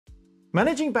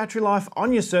Managing battery life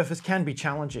on your Surface can be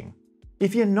challenging.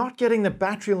 If you're not getting the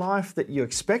battery life that you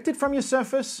expected from your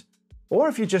Surface, or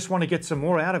if you just want to get some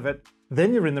more out of it,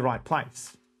 then you're in the right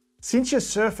place. Since your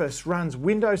Surface runs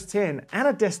Windows 10 and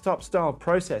a desktop-style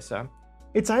processor,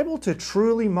 it's able to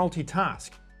truly multitask,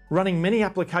 running many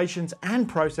applications and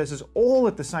processes all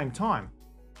at the same time.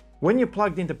 When you're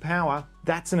plugged into power,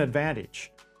 that's an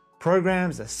advantage.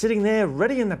 Programs are sitting there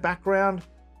ready in the background,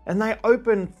 and they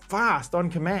open fast on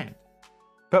command.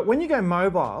 But when you go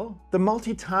mobile, the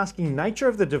multitasking nature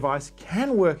of the device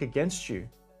can work against you.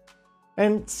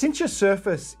 And since your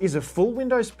Surface is a full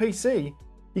Windows PC,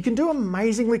 you can do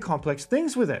amazingly complex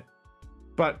things with it.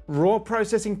 But raw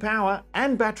processing power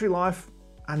and battery life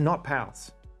are not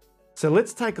pals. So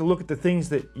let's take a look at the things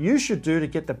that you should do to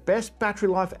get the best battery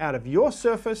life out of your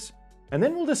Surface, and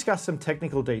then we'll discuss some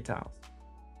technical details.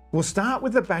 We'll start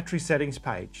with the battery settings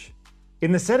page.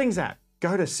 In the Settings app,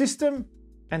 go to System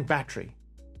and Battery.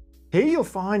 Here you'll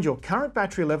find your current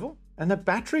battery level and the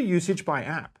battery usage by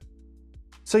app.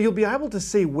 So you'll be able to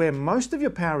see where most of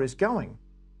your power is going.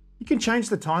 You can change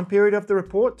the time period of the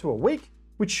report to a week,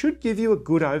 which should give you a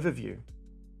good overview.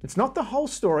 It's not the whole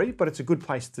story, but it's a good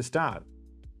place to start.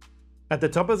 At the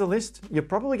top of the list, you're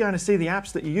probably going to see the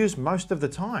apps that you use most of the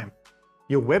time.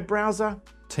 Your web browser,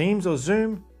 Teams or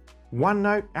Zoom,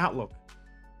 OneNote, Outlook.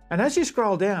 And as you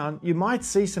scroll down, you might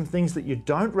see some things that you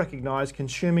don't recognize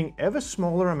consuming ever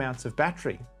smaller amounts of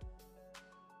battery.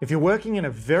 If you're working in a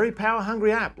very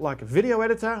power-hungry app like a video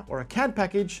editor or a CAD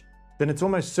package, then it's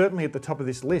almost certainly at the top of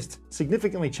this list,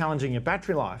 significantly challenging your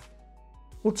battery life.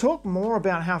 We'll talk more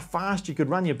about how fast you could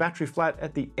run your battery flat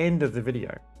at the end of the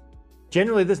video.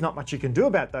 Generally, there's not much you can do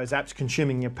about those apps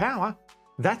consuming your power.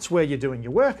 That's where you're doing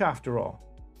your work after all.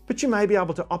 But you may be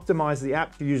able to optimize the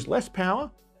app to use less power,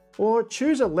 or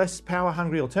choose a less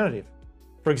power-hungry alternative.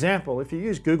 For example, if you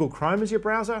use Google Chrome as your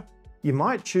browser, you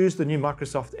might choose the new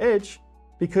Microsoft Edge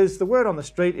because the word on the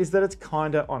street is that it's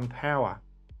kinda on power.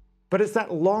 But it's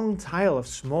that long tail of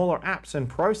smaller apps and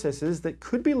processes that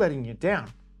could be letting you down.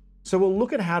 So we'll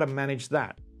look at how to manage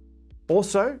that.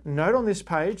 Also, note on this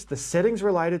page the settings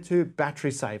related to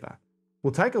Battery Saver.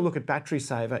 We'll take a look at Battery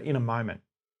Saver in a moment.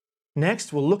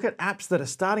 Next, we'll look at apps that are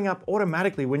starting up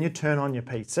automatically when you turn on your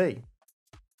PC.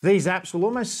 These apps will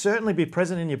almost certainly be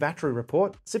present in your battery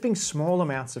report, sipping small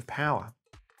amounts of power.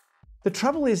 The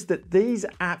trouble is that these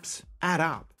apps add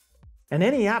up, and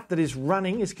any app that is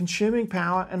running is consuming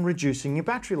power and reducing your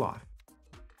battery life.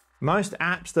 Most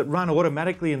apps that run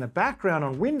automatically in the background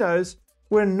on Windows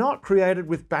were not created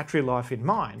with battery life in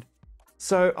mind,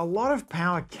 so a lot of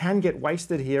power can get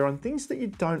wasted here on things that you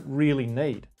don't really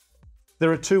need.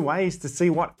 There are two ways to see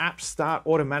what apps start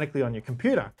automatically on your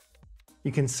computer.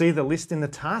 You can see the list in the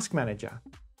Task Manager.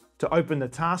 To open the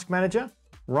Task Manager,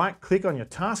 right-click on your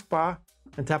taskbar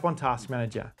and tap on Task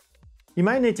Manager. You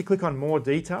may need to click on More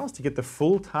Details to get the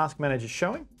full Task Manager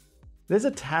showing. There's a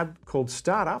tab called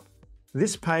Startup.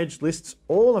 This page lists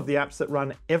all of the apps that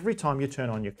run every time you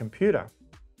turn on your computer.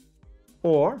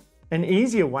 Or, an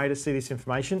easier way to see this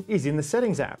information is in the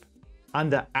Settings app.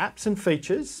 Under Apps and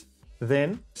Features,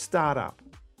 then Startup.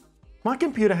 My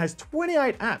computer has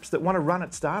 28 apps that want to run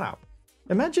at startup.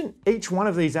 Imagine each one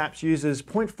of these apps uses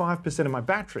 0.5% of my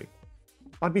battery.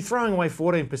 I'd be throwing away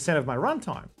 14% of my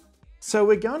runtime. So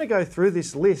we're going to go through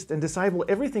this list and disable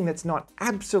everything that's not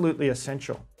absolutely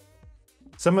essential.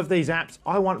 Some of these apps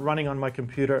I want running on my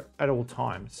computer at all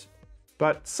times,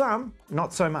 but some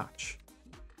not so much.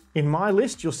 In my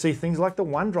list, you'll see things like the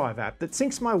OneDrive app that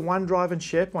syncs my OneDrive and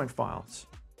SharePoint files.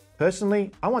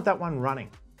 Personally, I want that one running.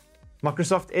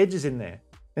 Microsoft Edge is in there,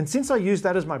 and since I use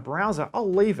that as my browser, I'll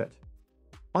leave it.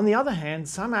 On the other hand,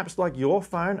 some apps like Your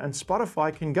Phone and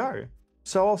Spotify can go,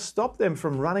 so I'll stop them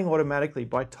from running automatically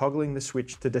by toggling the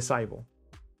switch to disable.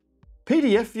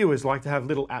 PDF viewers like to have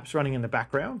little apps running in the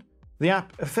background. The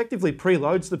app effectively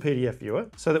preloads the PDF viewer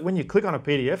so that when you click on a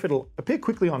PDF, it'll appear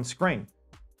quickly on screen.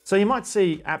 So you might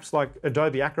see apps like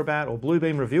Adobe Acrobat or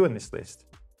Bluebeam Review in this list.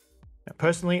 Now,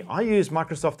 personally, I use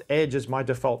Microsoft Edge as my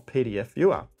default PDF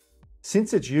viewer.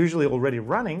 Since it's usually already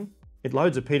running, it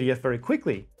loads a PDF very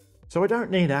quickly, so I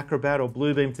don't need Acrobat or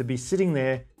Bluebeam to be sitting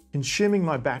there consuming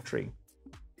my battery.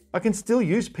 I can still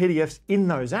use PDFs in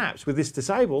those apps with this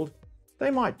disabled.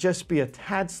 They might just be a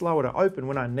tad slower to open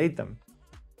when I need them.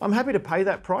 I'm happy to pay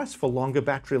that price for longer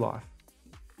battery life.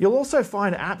 You'll also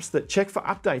find apps that check for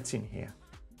updates in here.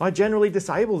 I generally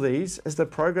disable these as the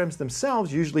programs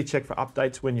themselves usually check for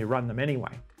updates when you run them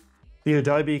anyway. The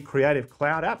Adobe Creative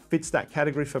Cloud app fits that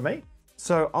category for me,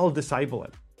 so I'll disable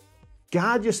it.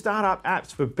 Guard your startup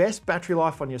apps for best battery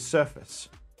life on your Surface.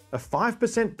 A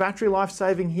 5% battery life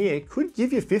saving here could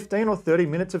give you 15 or 30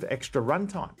 minutes of extra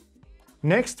runtime.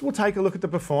 Next, we'll take a look at the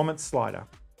performance slider.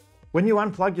 When you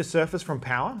unplug your Surface from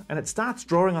power and it starts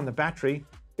drawing on the battery,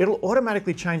 it'll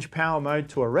automatically change power mode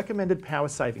to a recommended power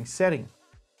saving setting.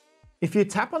 If you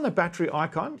tap on the battery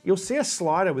icon, you'll see a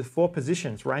slider with 4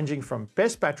 positions ranging from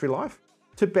best battery life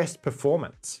to best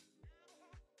performance.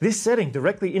 This setting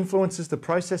directly influences the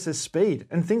processor's speed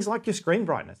and things like your screen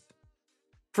brightness.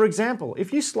 For example,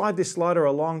 if you slide this slider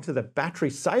along to the battery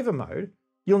saver mode,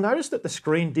 you'll notice that the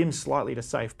screen dims slightly to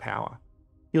save power.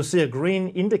 You'll see a green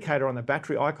indicator on the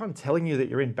battery icon telling you that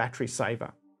you're in battery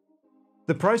saver.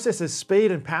 The processor's speed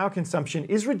and power consumption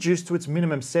is reduced to its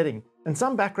minimum setting, and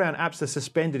some background apps are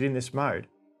suspended in this mode.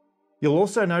 You'll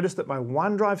also notice that my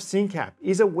OneDrive Sync app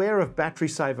is aware of battery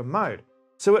saver mode,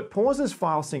 so it pauses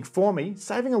file sync for me,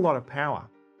 saving a lot of power.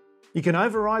 You can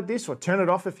override this or turn it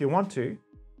off if you want to,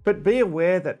 but be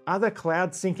aware that other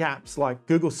cloud sync apps like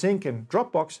Google Sync and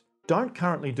Dropbox don't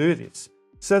currently do this,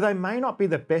 so they may not be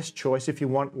the best choice if you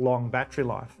want long battery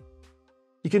life.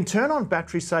 You can turn on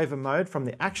battery saver mode from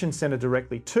the Action Center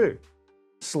directly too.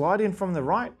 Slide in from the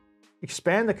right,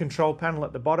 expand the control panel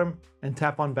at the bottom, and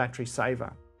tap on battery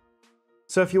saver.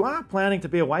 So if you are planning to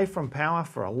be away from power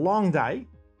for a long day,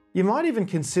 you might even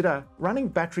consider running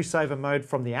battery saver mode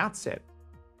from the outset.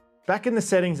 Back in the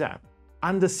Settings app,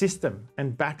 under System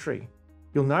and Battery,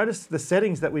 you'll notice the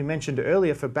settings that we mentioned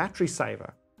earlier for battery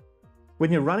saver.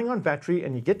 When you're running on battery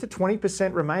and you get to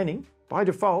 20% remaining, by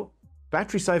default,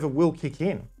 battery saver will kick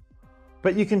in.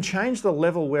 But you can change the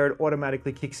level where it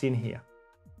automatically kicks in here.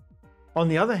 On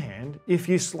the other hand, if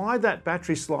you slide that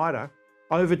battery slider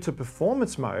over to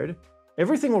performance mode,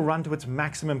 everything will run to its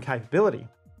maximum capability.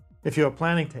 If you're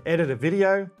planning to edit a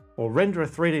video or render a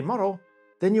 3D model,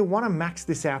 then you'll want to max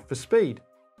this out for speed.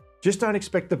 Just don't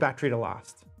expect the battery to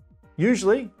last.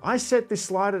 Usually, I set this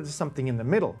slider to something in the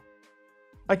middle.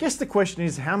 I guess the question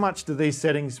is, how much do these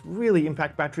settings really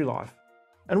impact battery life?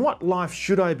 And what life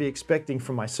should I be expecting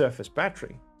from my Surface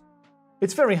battery?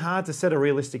 It's very hard to set a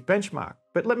realistic benchmark,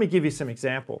 but let me give you some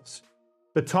examples.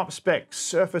 The top spec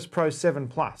Surface Pro 7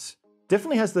 Plus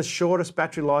definitely has the shortest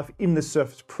battery life in the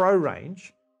Surface Pro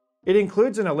range. It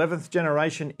includes an 11th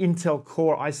generation Intel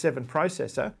Core i7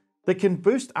 processor that can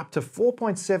boost up to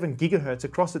 4.7 GHz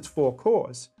across its 4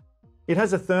 cores. It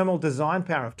has a thermal design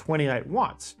power of 28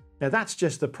 watts. Now that's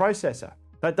just the processor.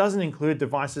 That doesn't include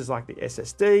devices like the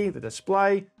SSD, the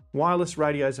display, wireless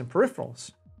radios and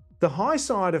peripherals. The high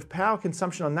side of power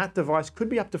consumption on that device could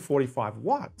be up to 45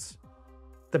 watts.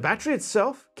 The battery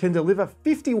itself can deliver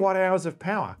 50 watt-hours of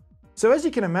power. So as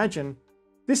you can imagine,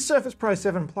 this Surface Pro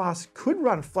 7 Plus could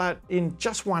run flat in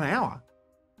just 1 hour.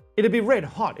 It'd be red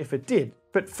hot if it did,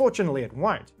 but fortunately it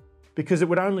won't, because it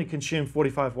would only consume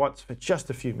 45 watts for just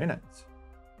a few minutes.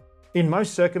 In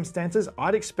most circumstances,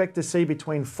 I'd expect to see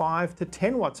between 5 to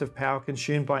 10 watts of power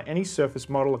consumed by any Surface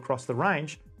model across the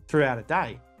range throughout a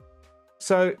day.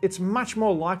 So it's much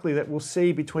more likely that we'll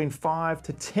see between 5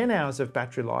 to 10 hours of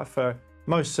battery life for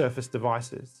most Surface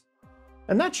devices.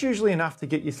 And that's usually enough to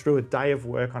get you through a day of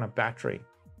work on a battery.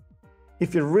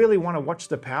 If you really want to watch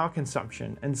the power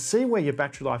consumption and see where your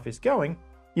battery life is going,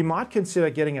 you might consider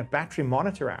getting a battery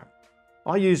monitor app.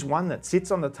 I use one that sits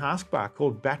on the taskbar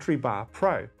called Battery Bar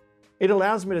Pro. It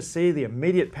allows me to see the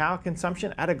immediate power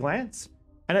consumption at a glance,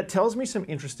 and it tells me some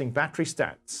interesting battery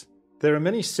stats. There are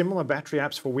many similar battery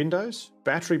apps for Windows.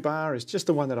 Battery Bar is just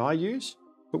the one that I use,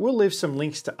 but we'll leave some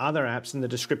links to other apps in the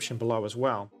description below as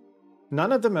well.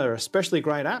 None of them are especially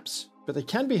great apps, but they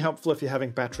can be helpful if you're having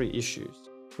battery issues.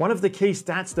 One of the key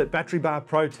stats that Battery Bar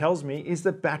Pro tells me is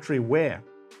the battery wear.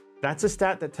 That's a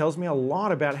stat that tells me a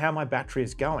lot about how my battery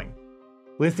is going.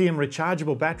 Lithium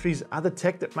rechargeable batteries are the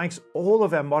tech that makes all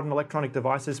of our modern electronic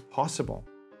devices possible.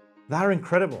 They're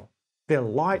incredible. They're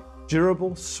light,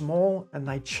 durable, small, and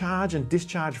they charge and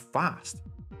discharge fast.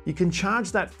 You can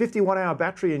charge that 50 watt-hour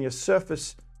battery in your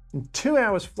Surface in 2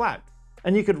 hours flat,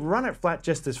 and you could run it flat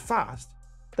just as fast.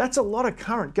 That's a lot of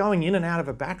current going in and out of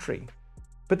a battery.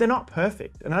 But they're not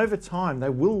perfect, and over time they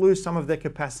will lose some of their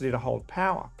capacity to hold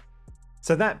power.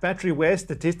 So that battery wear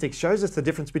statistic shows us the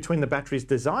difference between the battery's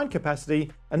design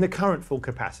capacity and the current full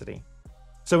capacity.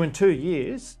 So in 2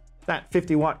 years, that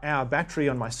 50 watt-hour battery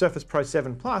on my Surface Pro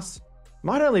 7 Plus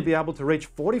might only be able to reach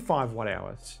 45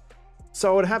 watt-hours.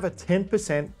 So it would have a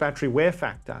 10% battery wear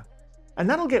factor. And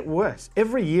that'll get worse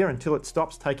every year until it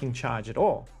stops taking charge at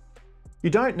all. You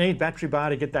don't need Battery Bar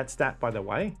to get that stat, by the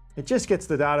way. It just gets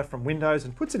the data from Windows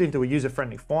and puts it into a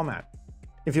user-friendly format.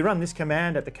 If you run this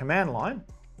command at the command line,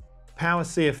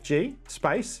 powercfg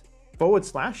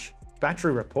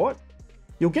 /battery report,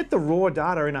 you'll get the raw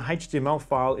data in a HTML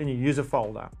file in your user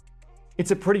folder.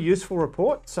 It's a pretty useful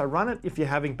report, so run it if you're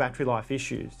having battery life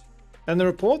issues. And the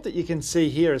report that you can see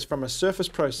here is from a Surface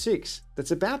Pro 6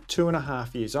 that's about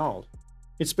 2.5 years old.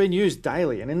 It's been used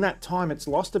daily, and in that time it's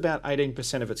lost about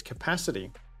 18% of its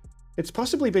capacity. It's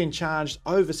possibly been charged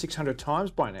over 600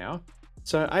 times by now,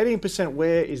 so 18%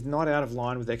 wear is not out of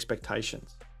line with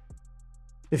expectations.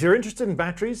 If you're interested in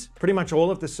batteries, pretty much all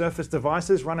of the Surface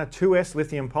devices run a 2S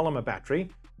lithium polymer battery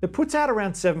that puts out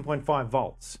around 7.5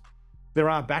 volts. There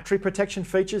are battery protection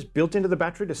features built into the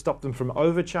battery to stop them from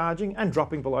overcharging and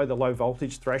dropping below the low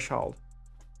voltage threshold.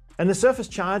 And the Surface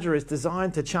charger is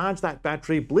designed to charge that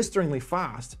battery blisteringly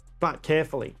fast, but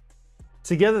carefully.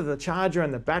 Together, the charger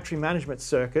and the battery management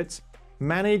circuits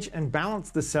manage and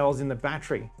balance the cells in the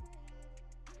battery.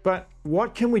 But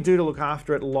what can we do to look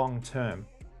after it long term?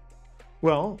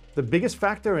 Well, the biggest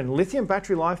factor in lithium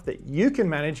battery life that you can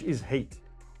manage is heat.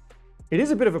 It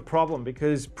is a bit of a problem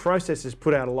because processors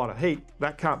put out a lot of heat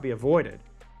that can't be avoided,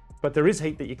 but there is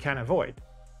heat that you can avoid.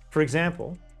 For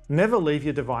example, never leave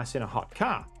your device in a hot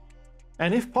car.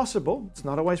 And if possible, it's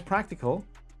not always practical,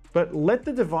 but let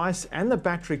the device and the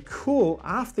battery cool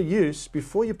after use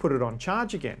before you put it on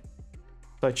charge again.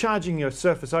 So charging your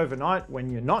Surface overnight when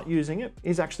you're not using it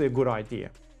is actually a good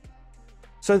idea.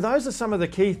 So those are some of the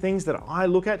key things that I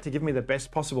look at to give me the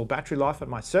best possible battery life at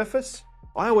my Surface.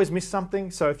 I always miss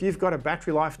something, so if you've got a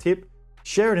battery life tip,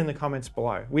 share it in the comments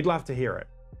below. We'd love to hear it.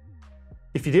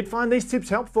 If you did find these tips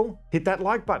helpful, hit that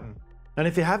like button. And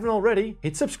if you haven't already,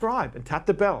 hit subscribe and tap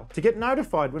the bell to get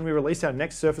notified when we release our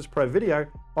next Surface Pro video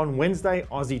on Wednesday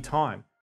Aussie time.